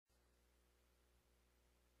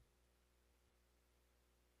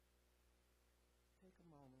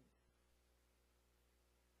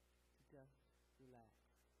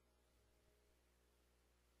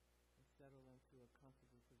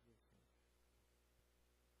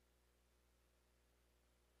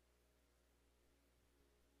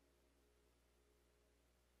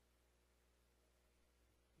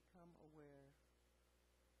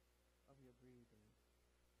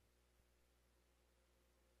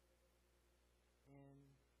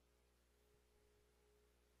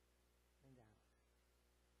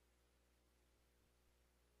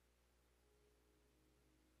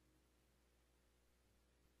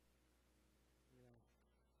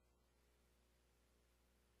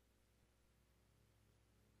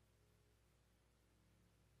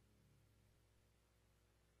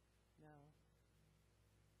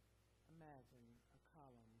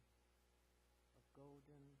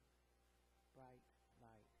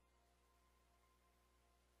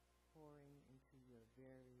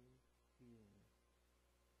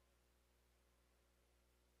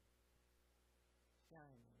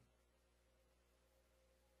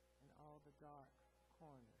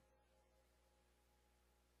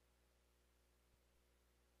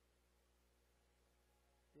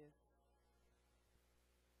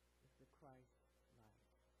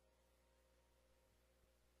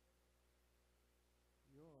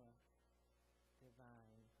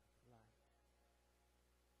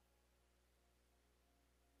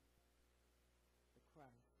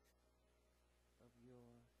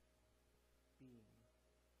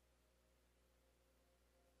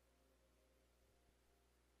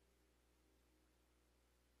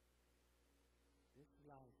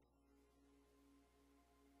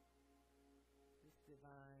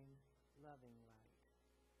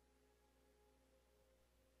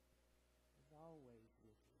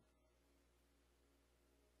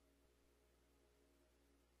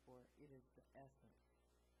it is the essence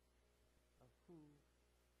of who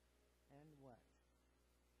and what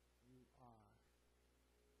you are.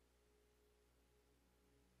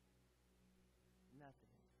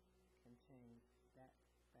 Nothing can change that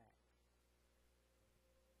fact,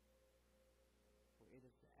 for it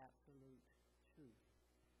is the absolute truth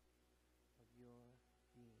of your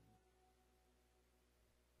being.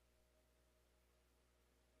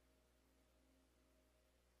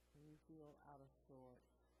 When you feel out of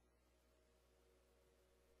sorts,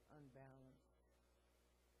 unbalanced,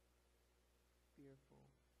 fearful,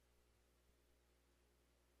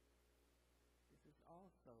 this is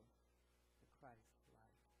also the Christ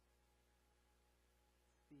life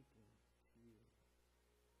speaking to you,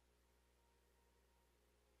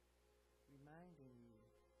 reminding you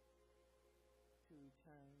to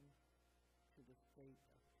return to the state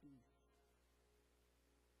of peace,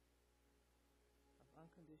 of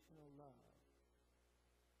unconditional love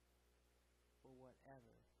for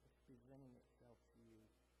whatever is presenting itself to you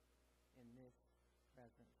in this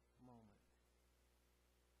present moment.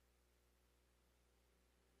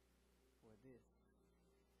 For this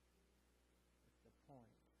is the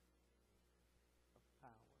point of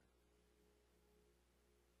power,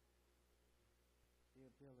 the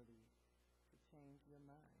ability to change your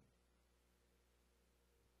mind,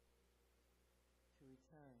 to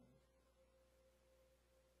return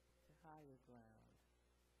to higher ground,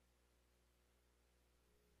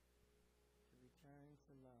 to return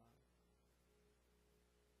to love,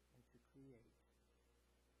 and to create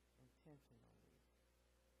intentionally.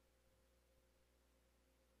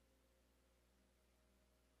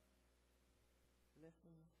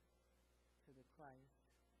 Listen to the Christ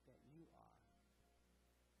that you are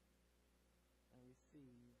and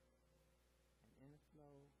receive an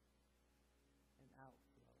inflow and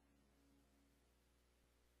outflow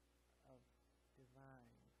of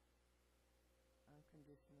divine,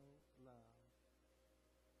 unconditional love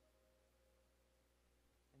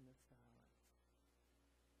in the silence.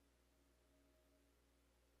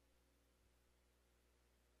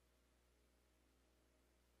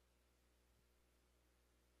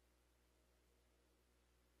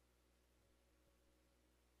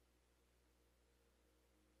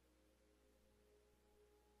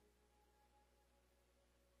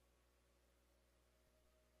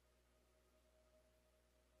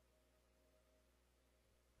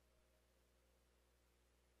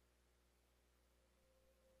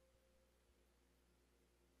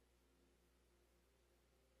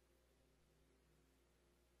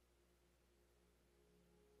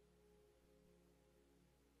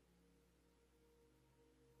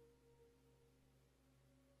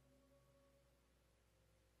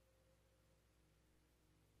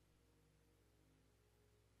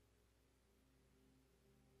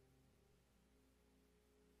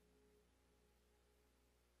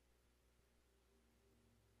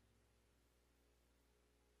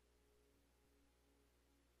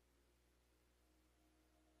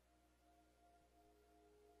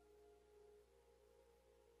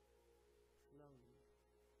 Slowly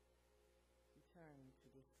return to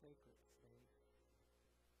this sacred space,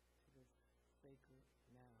 to this sacred